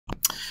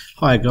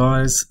Hi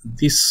guys,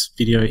 this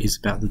video is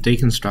about the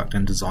deconstruct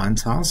and design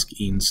task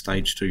in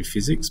Stage 2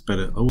 Physics, but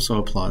it also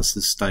applies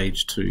to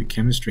Stage 2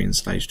 Chemistry and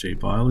Stage 2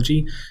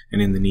 Biology,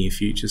 and in the near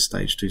future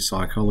Stage 2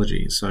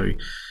 Psychology. So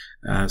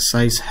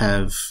SACE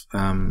have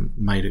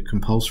made it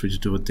compulsory to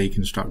do a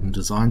deconstruct and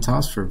design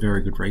task for a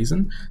very good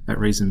reason. That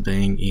reason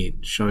being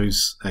it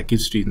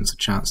gives students a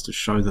chance to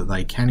show that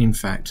they can in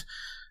fact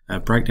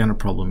break down a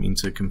problem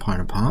into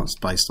component parts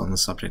based on the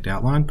subject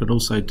outline, but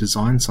also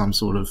design some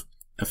sort of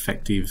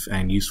effective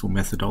and useful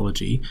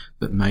methodology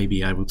that may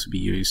be able to be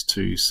used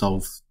to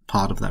solve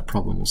part of that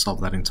problem or solve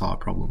that entire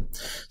problem.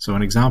 So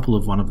an example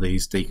of one of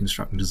these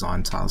deconstruct and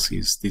design tasks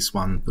is this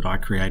one that I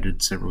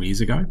created several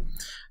years ago.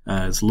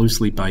 It's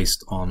loosely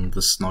based on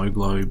the snow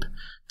globe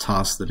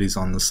task that is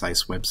on the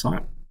SACE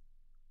website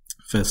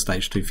for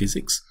Stage 2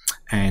 Physics,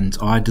 and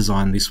I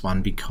designed this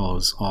one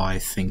because I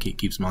think it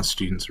gives my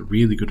students a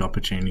really good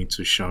opportunity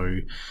to show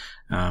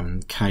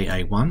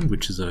KA1,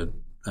 which is a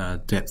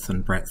depth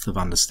and breadth of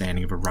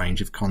understanding of a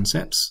range of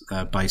concepts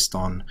based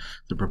on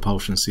the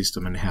propulsion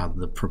system and how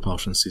the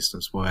propulsion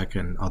systems work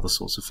and other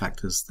sorts of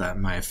factors that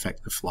may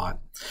affect the flight.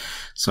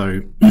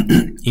 So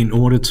in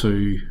order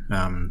to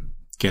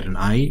get an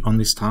A on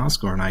this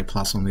task or an A+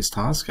 on this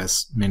task,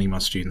 as many of my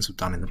students have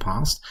done in the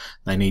past,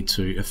 they need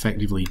to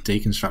effectively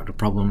deconstruct a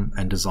problem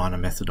and design a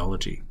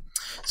methodology.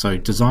 So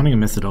designing a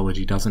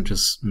methodology doesn't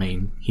just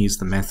mean here's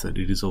the method,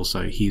 it is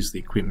also here's the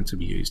equipment to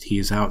be used,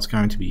 here's how it's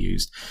going to be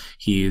used,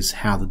 here's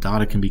how the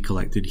data can be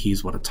collected,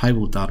 here's what a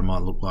table of data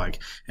might look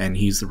like, and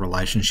here's the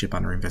relationship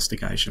under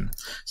investigation.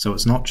 So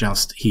it's not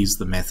just here's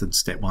the method,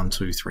 step 1,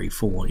 2, 3,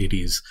 4, it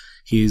is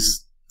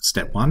here's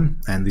step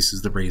 1 and this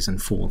is the reason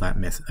for that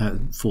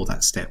method, for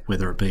that step,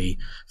 whether it be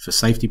for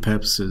safety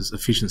purposes,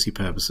 efficiency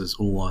purposes,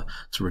 or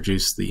to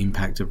reduce the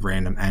impact of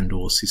random and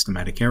or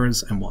systematic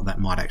errors and what that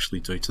might actually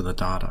do to the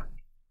data.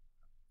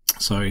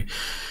 So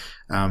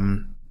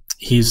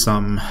here's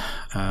some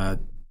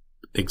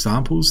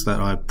examples that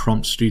I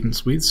prompt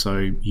students with.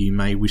 So you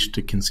may wish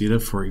to consider,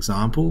 for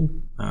example,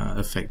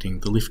 affecting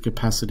the lift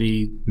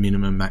capacity,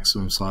 minimum,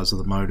 maximum size of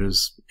the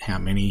motors, how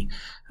many,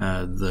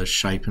 the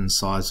shape and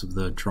size of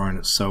the drone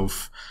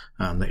itself,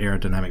 the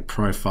aerodynamic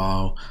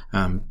profile,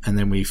 and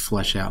then we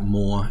flesh out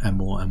more and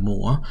more and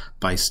more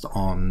based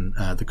on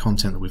the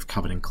content that we've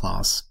covered in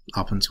class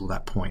up until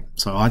that point.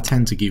 So I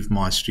tend to give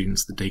my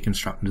students the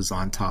deconstruct and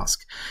design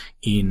task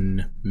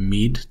in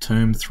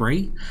mid-term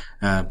 3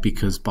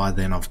 because by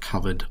then I've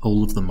covered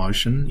all of the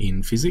motion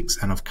in physics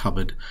and I've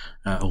covered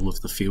all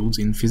of the fields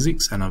in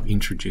physics, and I've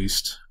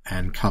introduced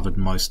and covered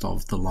most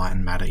of the light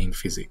and matter in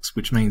physics,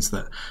 which means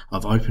that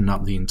I've opened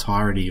up the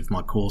entirety of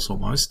my course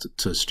almost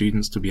to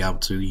students to be able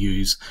to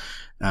use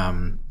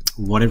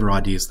whatever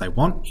ideas they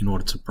want in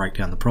order to break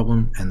down the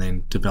problem and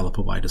then develop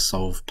a way to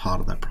solve part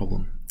of that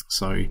problem.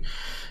 So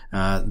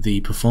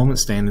the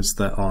performance standards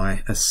that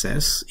I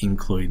assess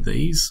include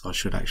these. I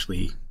should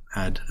actually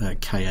add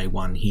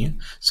KA1 here.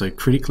 So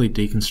critically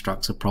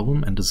deconstructs a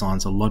problem and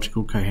designs a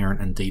logical,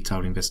 coherent and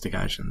detailed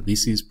investigation.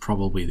 This is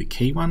probably the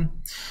key one.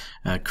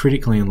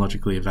 Critically and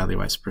logically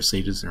evaluates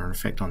procedures and their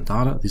effect on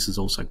data. This is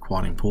also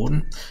quite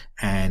important,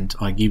 and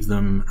I give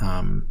them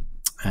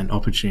an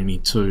opportunity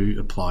to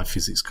apply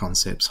physics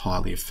concepts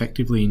highly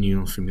effectively in new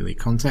and familiar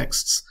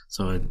contexts.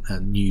 So a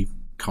new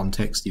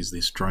context is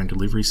this drone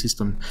delivery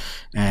system,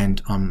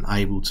 and I'm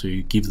able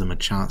to give them a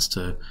chance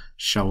to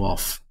show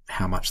off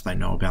how much they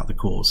know about the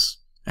course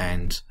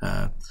and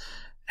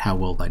how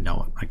well they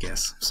know it, I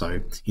guess.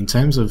 So in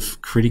terms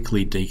of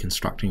critically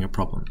deconstructing a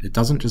problem, it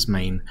doesn't just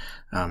mean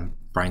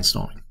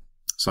brainstorming.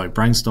 So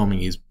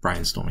brainstorming is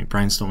brainstorming.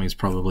 Brainstorming is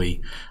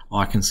probably,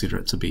 I consider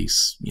it to be,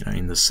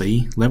 in the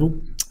C level,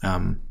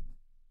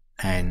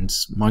 and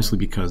mostly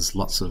because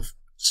lots of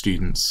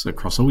students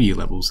across all year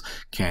levels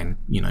can,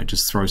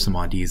 just throw some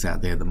ideas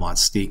out there that might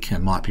stick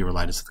and might be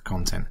related to the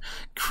content.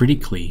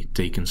 Critically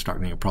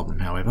deconstructing a problem,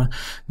 however,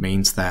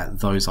 means that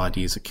those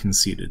ideas are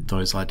considered,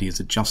 those ideas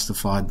are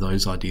justified,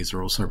 those ideas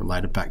are also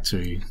related back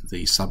to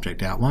the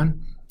subject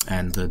outline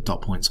and the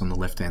dot points on the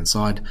left-hand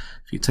side.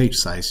 If you teach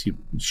SACE, you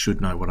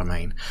should know what I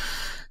mean.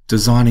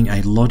 Designing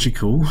a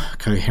logical,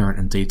 coherent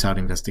and detailed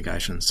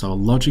investigation. So a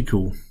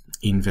logical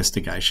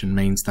investigation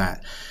means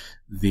that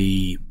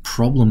the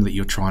problem that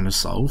you're trying to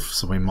solve,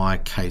 so in my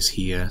case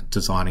here,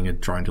 designing a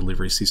drone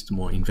delivery system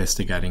or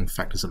investigating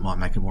factors that might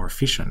make it more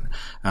efficient,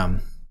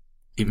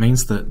 it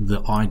means that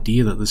the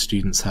idea that the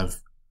students have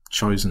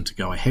chosen to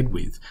go ahead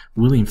with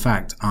will in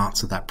fact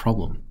answer that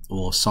problem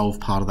or solve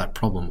part of that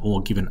problem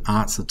or give an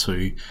answer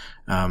to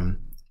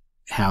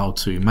how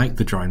to make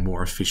the drone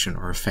more efficient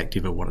or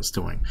effective at what it's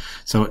doing.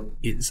 So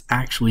it's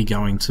actually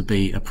going to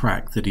be a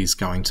prac that is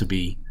going to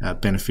be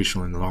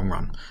beneficial in the long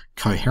run.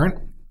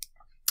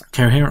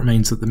 Coherent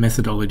means that the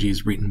methodology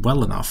is written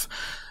well enough,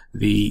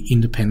 the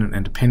independent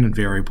and dependent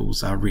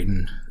variables are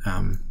written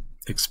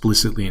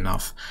explicitly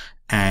enough,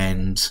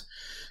 and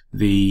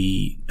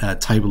the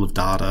table of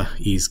data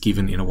is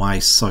given in a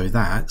way so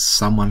that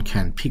someone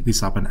can pick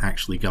this up and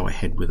actually go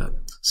ahead with it.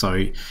 So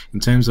in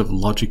terms of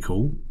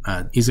logical,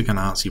 is it going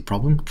to answer your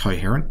problem?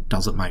 Coherent,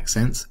 does it make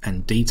sense?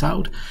 And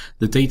detailed.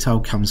 The detail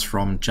comes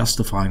from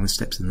justifying the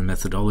steps in the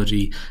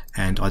methodology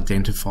and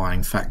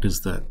identifying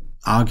factors that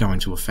are going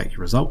to affect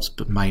your results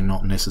but may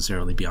not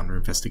necessarily be under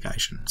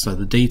investigation. So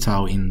the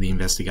detail in the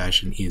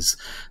investigation is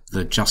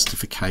the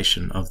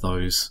justification of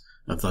those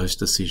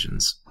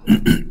decisions.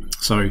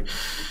 So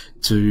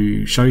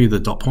to show you the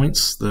dot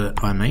points that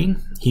I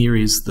mean, here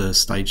is the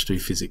stage 2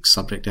 physics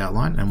subject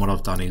outline, and what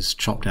I've done is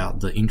chopped out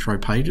the intro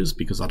pages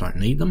because I don't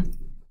need them.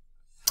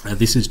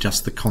 This is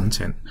just the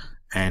content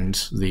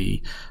and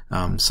the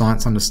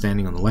science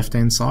understanding on the left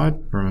hand side.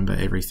 Remember,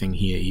 everything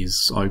here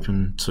is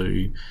open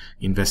to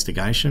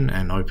investigation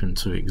and open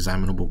to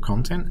examinable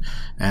content,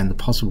 and the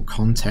possible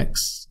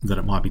contexts that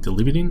it might be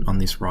delivered in on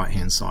this right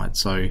hand side.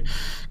 So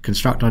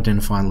construct,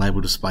 identify and label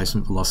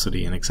displacement,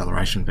 velocity and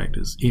acceleration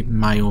vectors. It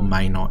may or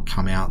may not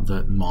come out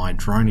that my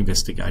drone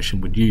investigation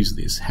would use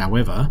this.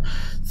 However,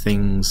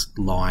 things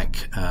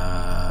like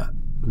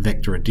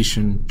vector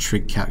addition,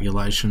 trig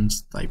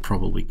calculations, they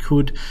probably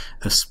could.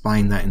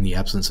 Explain that in the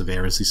absence of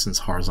air resistance,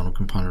 horizontal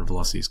component of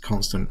velocity is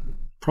constant,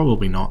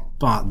 probably not.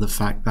 But the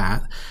fact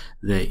that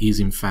there is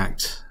in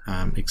fact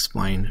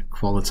explained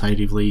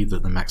qualitatively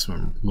that the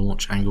maximum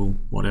launch angle,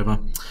 whatever,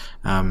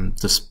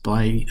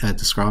 describe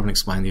and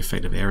explain the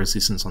effect of air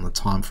resistance on the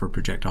time for a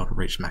projectile to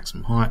reach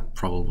maximum height,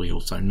 probably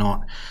also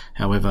not.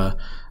 However,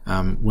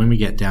 when we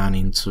get down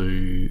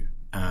into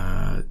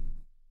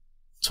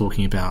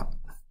talking about,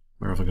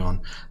 where have I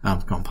gone?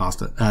 I've gone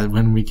past it.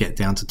 When we get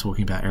down to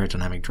talking about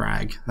aerodynamic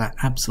drag, that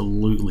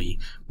absolutely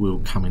will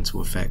come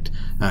into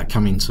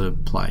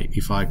play.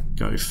 If I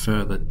go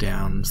further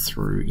down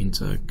through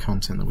into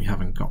content that we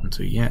haven't gotten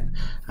to yet,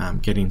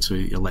 get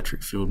into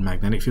electric field,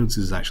 magnetic fields,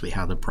 this is actually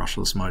how the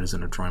brushless motors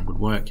in a drone would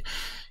work.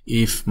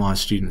 If my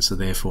students are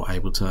therefore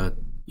able to,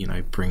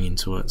 bring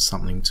into it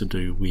something to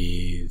do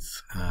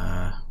with,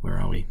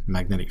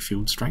 magnetic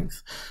field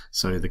strength.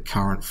 So the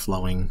current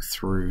flowing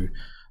through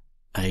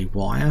a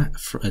wire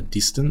for a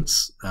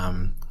distance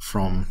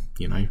from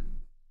a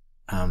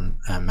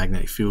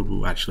magnetic field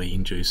will actually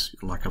induce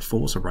like a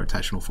force, a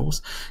rotational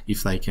force.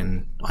 If they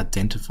can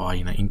identify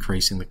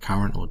increasing the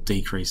current or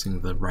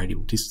decreasing the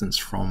radial distance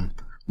from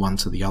one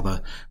to the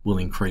other will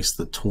increase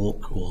the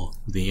torque or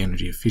the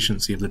energy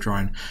efficiency of the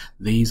drone.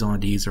 These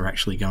ideas are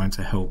actually going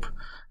to help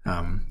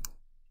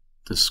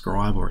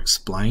describe or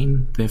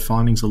explain their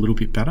findings a little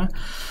bit better.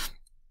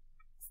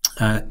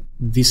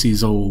 This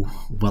is all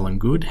well and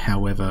good.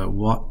 However,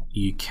 what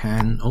you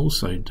can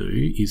also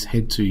do is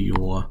head to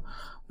your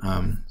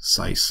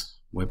SACE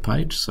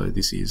webpage. So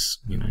this is,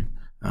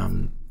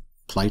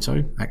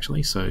 Plato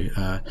actually. So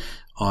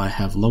I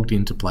have logged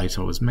into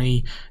Plato as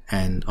me,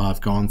 and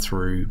I've gone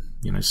through,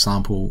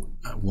 sample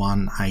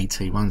 1,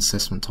 AT1,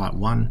 assessment type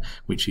 1,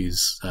 which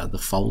is the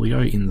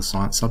folio in the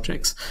science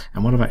subjects.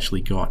 And what I've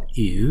actually got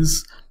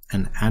is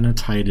an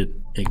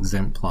annotated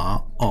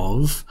exemplar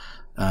of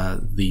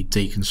the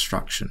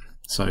deconstruction.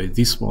 So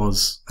this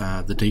was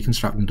the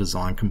deconstruct and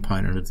design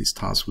component of this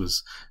task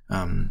was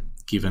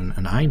given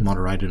an A,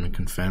 moderated and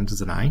confirmed as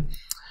an A.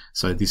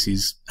 So this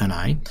is an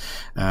A.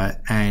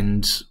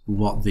 And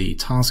what the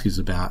task is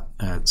about,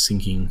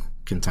 sinking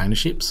container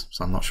ships.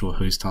 So I'm not sure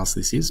whose task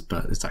this is,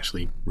 but it's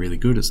actually really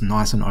good. It's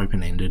nice and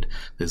open-ended.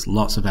 There's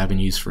lots of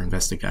avenues for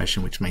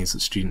investigation, which means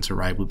that students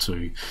are able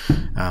to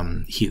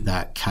hit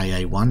that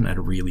KA1 at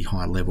a really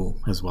high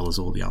level, as well as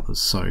all the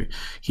others. So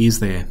here's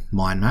their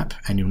mind map,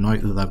 and you'll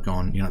note that they've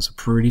gone, it's a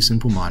pretty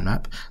simple mind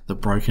map. They've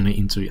broken it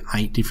into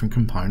 8 different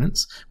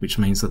components, which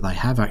means that they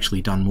have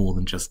actually done more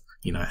than just,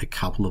 a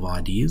couple of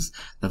ideas.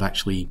 They've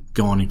actually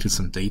gone into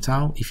some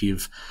detail. If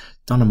you've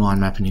done a mind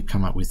map and you've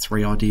come up with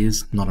 3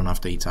 ideas, not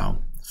enough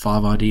detail.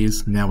 5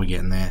 ideas, now we're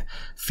getting there.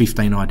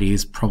 15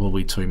 ideas,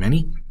 probably too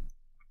many.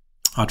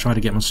 I try to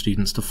get my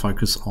students to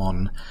focus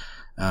on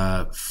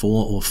 4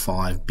 or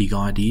 5 big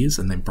ideas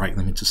and then break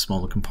them into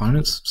smaller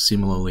components.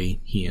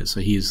 Similarly here, so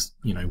here's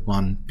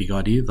one big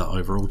idea, the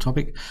overall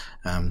topic,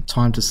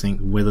 time to sink,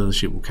 whether the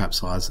ship will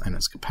capsize and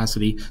its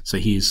capacity. So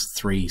here's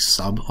 3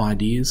 sub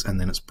ideas, and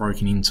then it's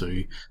broken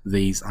into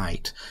these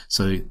 8.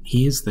 So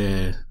here's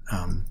their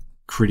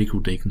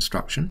critical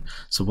deconstruction.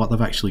 So what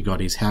they've actually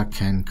got is, how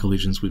can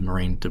collisions with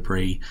marine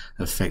debris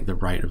affect the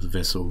rate of the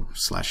vessel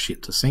 /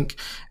 ship to sink?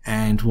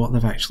 And what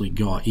they've actually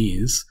got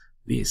is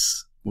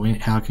this.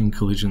 How can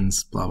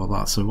collisions blah blah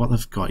blah. So what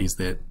they've got is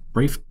their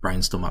brief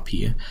brainstorm up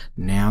here.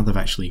 Now they've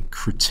actually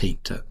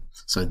critiqued it.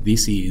 So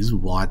this is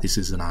why this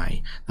is an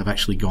A. They've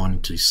actually gone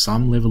into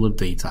some level of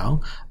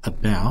detail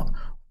about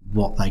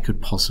what they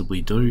could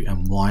possibly do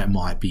and why it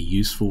might be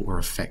useful or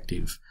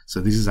effective.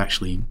 So this is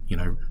actually,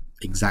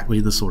 exactly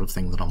the sort of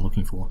thing that I'm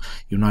looking for.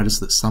 You'll notice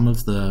that some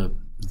of the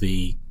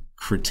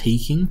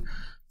critiquing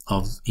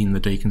in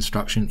the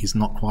deconstruction is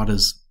not quite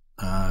as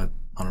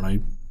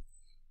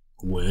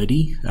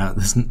wordy,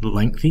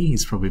 lengthy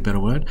is probably a better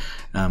word,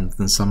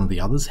 than some of the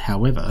others.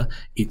 However,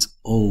 it's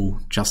all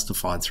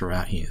justified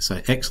throughout here.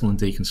 So excellent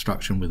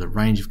deconstruction with a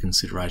range of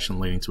consideration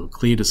leading to a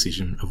clear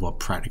decision of what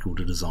practical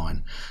to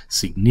design.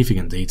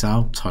 Significant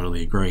detail,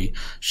 totally agree.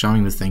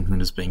 Showing the thinking that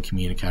has been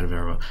communicated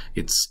very well.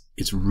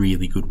 It's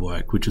really good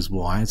work, which is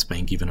why it's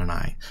been given an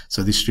A.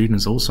 So this student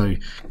has also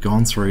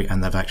gone through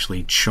and they've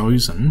actually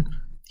chosen,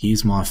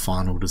 here's my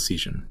final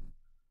decision.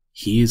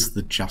 Here's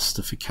the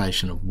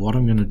justification of what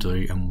I'm going to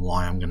do and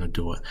why I'm going to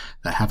do it.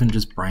 They haven't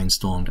just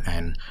brainstormed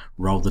and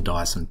rolled the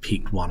dice and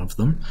picked one of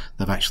them.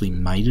 They've actually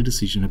made a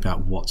decision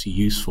about what's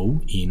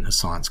useful in a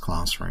science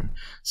classroom.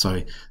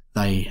 So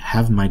they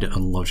have made it a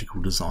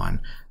logical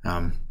design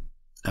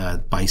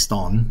based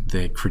on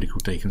their critical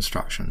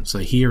deconstruction. So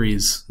here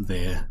is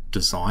their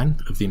design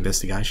of the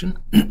investigation.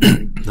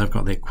 They've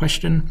got their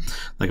question,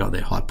 they've got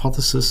their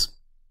hypothesis,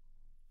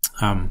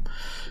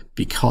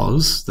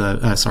 because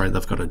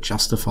they've got a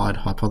justified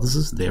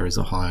hypothesis. There is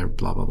a higher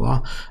blah blah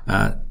blah.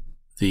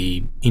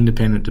 The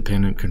independent,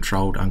 dependent,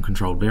 controlled,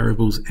 uncontrolled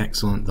variables,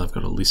 excellent. They've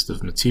got a list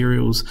of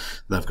materials.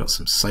 They've got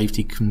some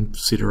safety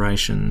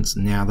considerations.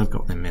 Now they've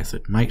got their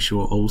method. Make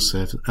sure all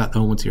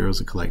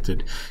materials are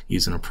collected,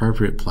 use an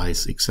appropriate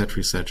place,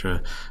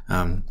 etc.,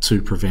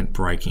 to prevent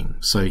breaking.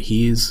 So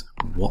here's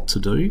what to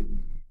do,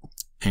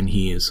 and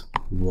here's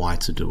why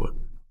to do it.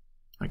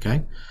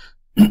 Okay.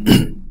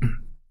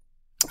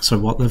 So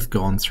what they've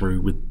gone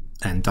through with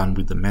and done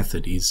with the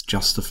method is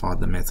justified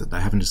the method. They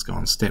haven't just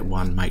gone step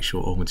one, make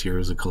sure all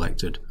materials are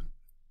collected.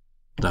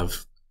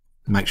 They've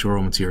make sure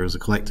all materials are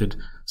collected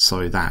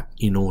so that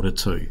in order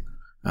to,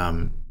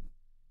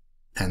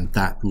 and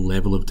that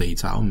level of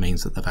detail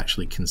means that they've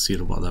actually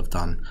considered what they've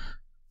done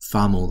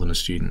far more than a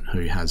student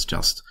who has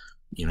just,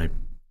 you know,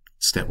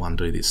 step one,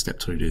 do this, step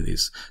two, do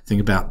this.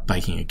 Think about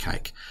baking a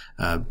cake.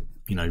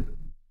 You know,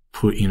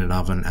 put in an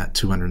oven at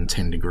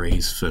 210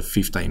 degrees for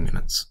 15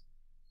 minutes.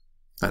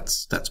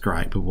 That's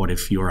great, but what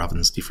if your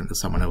oven's different to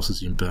someone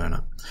else's, you burn it?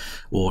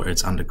 Or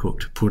it's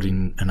undercooked. Put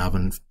in an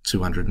oven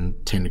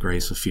 210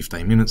 degrees for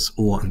 15 minutes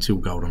or until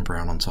golden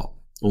brown on top.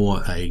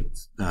 Or a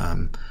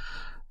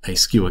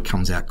skewer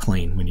comes out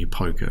clean when you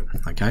poke it.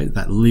 Okay,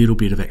 that little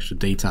bit of extra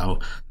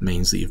detail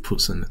means that you've put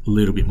some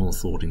little bit more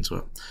thought into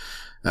it.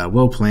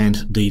 Well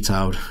planned,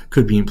 detailed,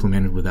 could be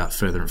implemented without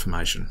further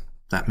information.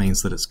 That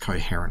means that it's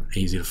coherent,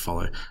 easy to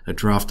follow. A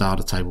draft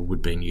data table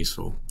would be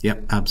useful.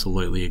 Yep,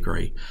 absolutely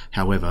agree.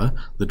 However,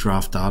 the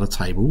draft data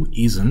table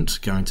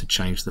isn't going to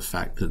change the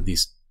fact that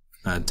this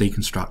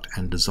deconstruct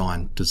and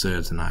design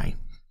deserves an A.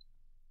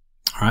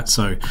 All right,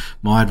 so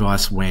my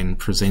advice when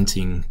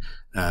presenting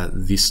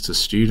this to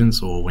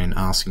students or when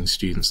asking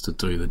students to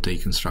do the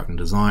deconstruct and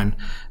design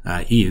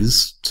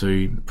is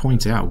to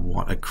point out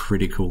what a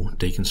critical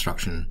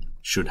deconstruction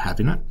should have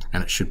in it,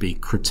 and it should be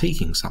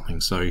critiquing something.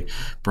 So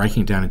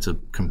breaking it down into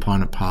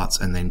component parts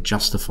and then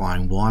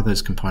justifying why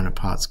those component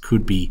parts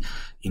could be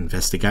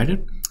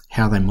investigated,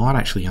 how they might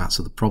actually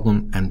answer the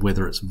problem, and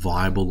whether it's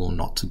viable or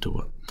not to do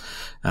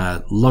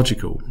it.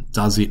 Logical,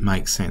 does it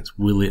make sense?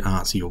 Will it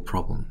answer your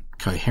problem?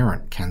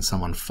 Coherent, can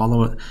someone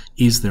follow it?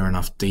 Is there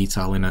enough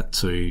detail in it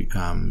to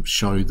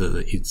show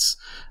that it's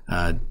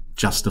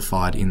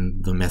justified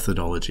in the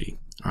methodology?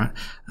 Right,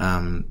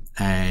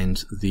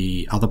 and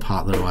the other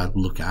part that I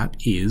look at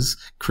is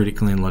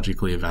critically and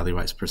logically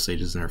evaluates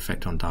procedures and their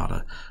effect on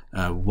data.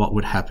 What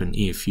would happen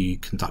if you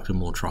conducted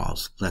more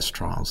trials, less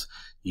trials,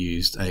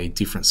 used a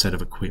different set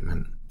of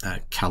equipment,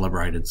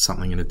 calibrated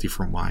something in a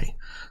different way?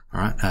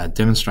 All right,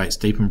 demonstrates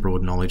deep and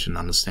broad knowledge and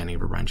understanding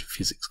of a range of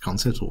physics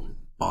concepts or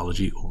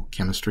biology or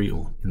chemistry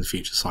or in the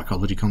future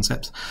psychology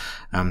concepts.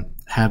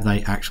 Have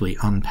they actually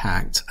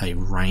unpacked a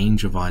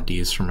range of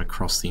ideas from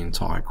across the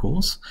entire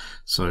course?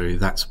 So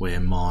that's where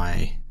my,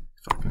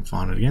 if I can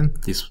find it again,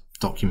 this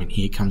document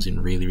here comes in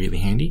really, really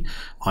handy.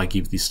 I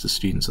give this to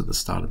students at the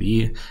start of the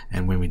year,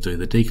 and when we do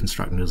the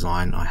deconstruct and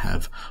design, I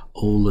have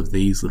all of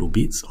these little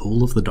bits,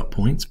 all of the dot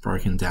points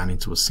broken down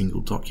into a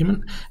single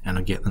document, and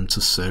I get them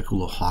to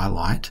circle or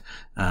highlight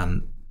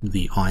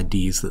the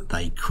ideas that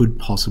they could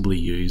possibly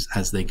use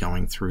as they're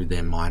going through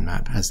their mind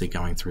map, as they're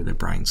going through their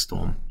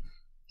brainstorm.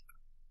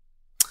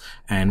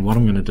 And what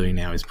I'm going to do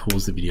now is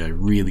pause the video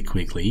really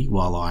quickly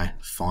while I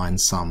find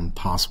some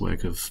past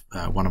work of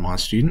one of my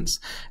students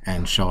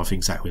and show off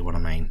exactly what I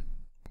mean.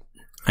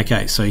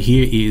 Okay, so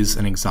here is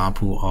an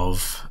example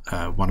of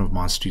one of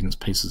my students'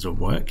 pieces of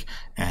work,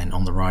 and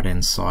on the right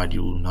hand side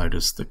you'll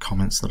notice the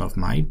comments that I've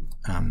made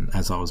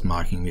as I was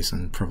marking this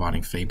and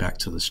providing feedback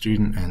to the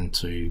student and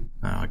to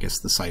I guess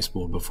the SACE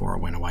board before I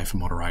went away for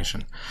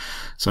moderation.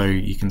 So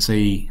you can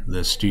see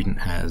the student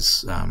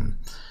has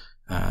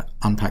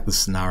unpack the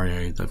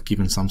scenario. They've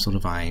given some sort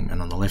of aim,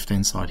 and on the left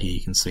hand side here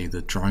you can see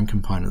the drone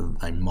component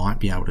that they might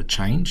be able to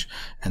change,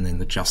 and then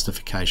the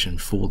justification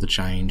for the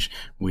change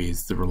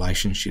with the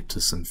relationship to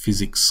some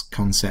physics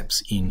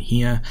concepts in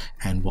here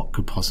and what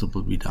could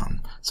possibly be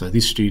done. So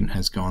this student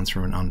has gone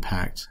through and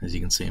unpacked, as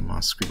you can see in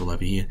my scribble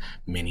over here,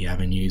 many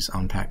avenues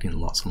unpacked in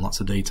lots and lots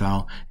of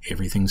detail.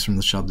 Everything's from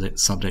the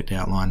subject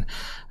outline.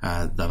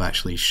 They've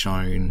actually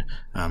shown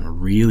a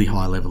really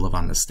high level of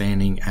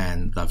understanding,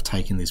 and they've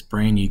taken this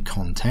brand new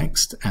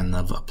context and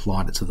they've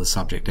applied it to the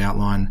subject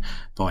outline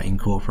by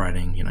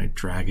incorporating,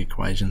 drag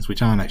equations,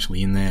 which aren't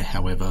actually in there.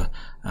 However,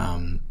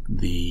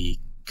 the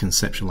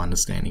conceptual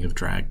understanding of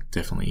drag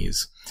definitely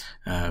is.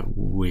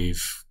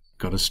 We've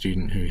got a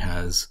student who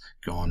has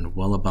gone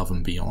well above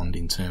and beyond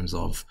in terms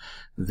of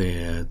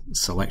their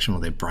selection or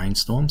their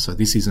brainstorm. So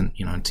this isn't,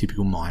 a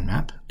typical mind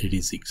map. It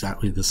is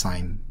exactly the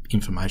same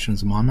information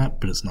as a mind map,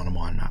 but it's not a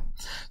mind map.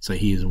 So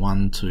here's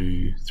 1,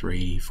 2,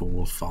 3,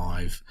 4,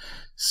 5,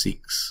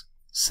 6,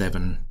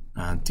 7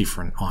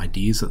 different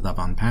ideas that they've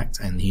unpacked,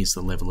 and here's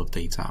the level of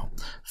detail.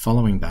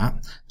 Following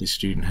that, this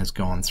student has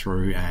gone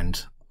through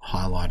and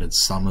highlighted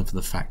some of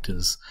the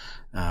factors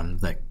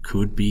that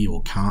could be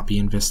or can't be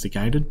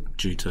investigated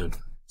due to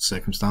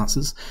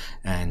circumstances,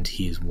 and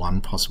here's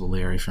one possible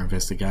area for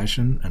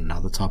investigation,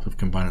 another type of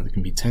component that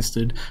can be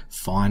tested,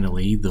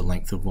 finally the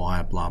length of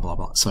wire, blah blah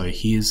blah. So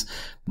here's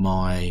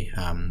my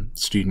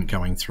student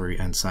going through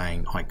and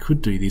saying, I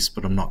could do this,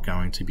 but I'm not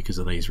going to because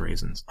of these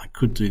reasons. I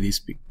could do this,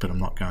 but I'm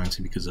not going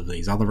to because of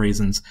these other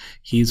reasons.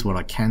 Here's what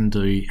I can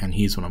do, and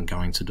here's what I'm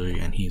going to do,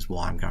 and here's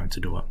why I'm going to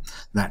do it.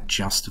 That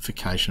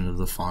justification of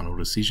the final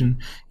decision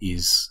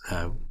is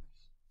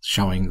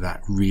showing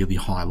that really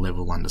high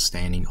level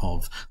understanding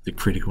of the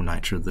critical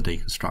nature of the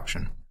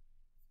deconstruction.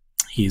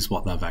 Here's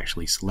what they've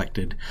actually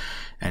selected,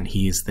 and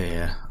here's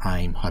their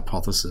aim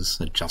hypothesis,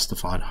 a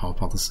justified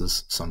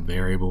hypothesis, some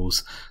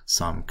variables,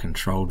 some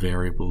controlled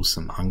variables,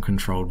 some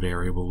uncontrolled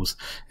variables,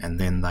 and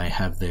then they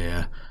have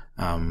their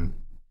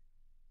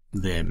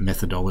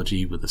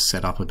methodology with a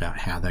setup about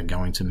how they're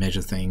going to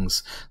measure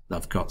things.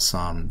 They've got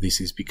some,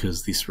 this is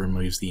because this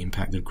removes the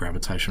impact of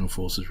gravitational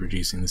forces,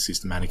 reducing the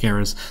systematic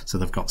errors. So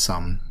they've got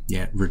some,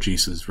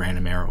 reduces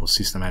random error or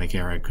systematic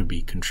error. It could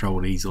be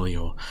controlled easily,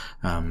 or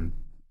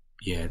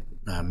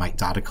make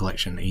data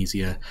collection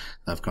easier.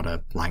 They've got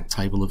a blank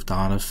table of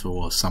data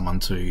for someone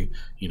to,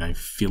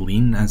 fill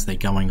in as they're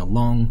going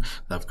along.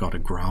 They've got a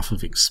graph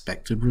of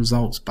expected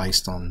results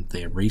based on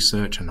their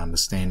research and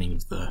understanding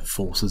of the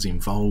forces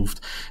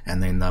involved.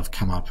 And then they've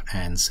come up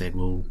and said,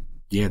 well,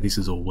 yeah, this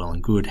is all well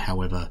and good.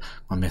 However,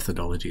 my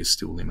methodology is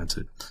still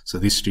limited. So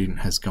this student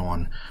has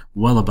gone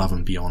well above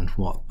and beyond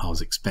what I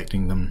was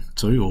expecting them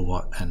to, or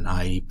what an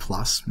A+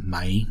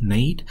 may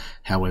need.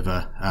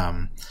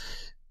 However,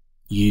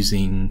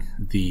 using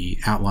the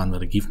outline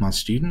that I give my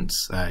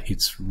students,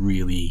 it's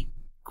really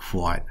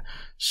quite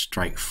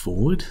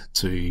straightforward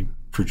to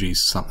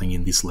produce something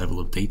in this level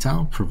of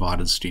detail,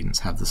 provided students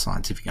have the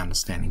scientific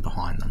understanding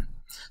behind them.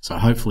 So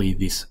hopefully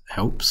this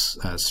helps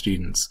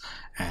students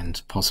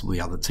and possibly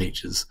other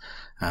teachers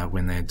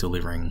when they're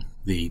delivering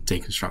the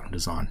deconstruct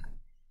design.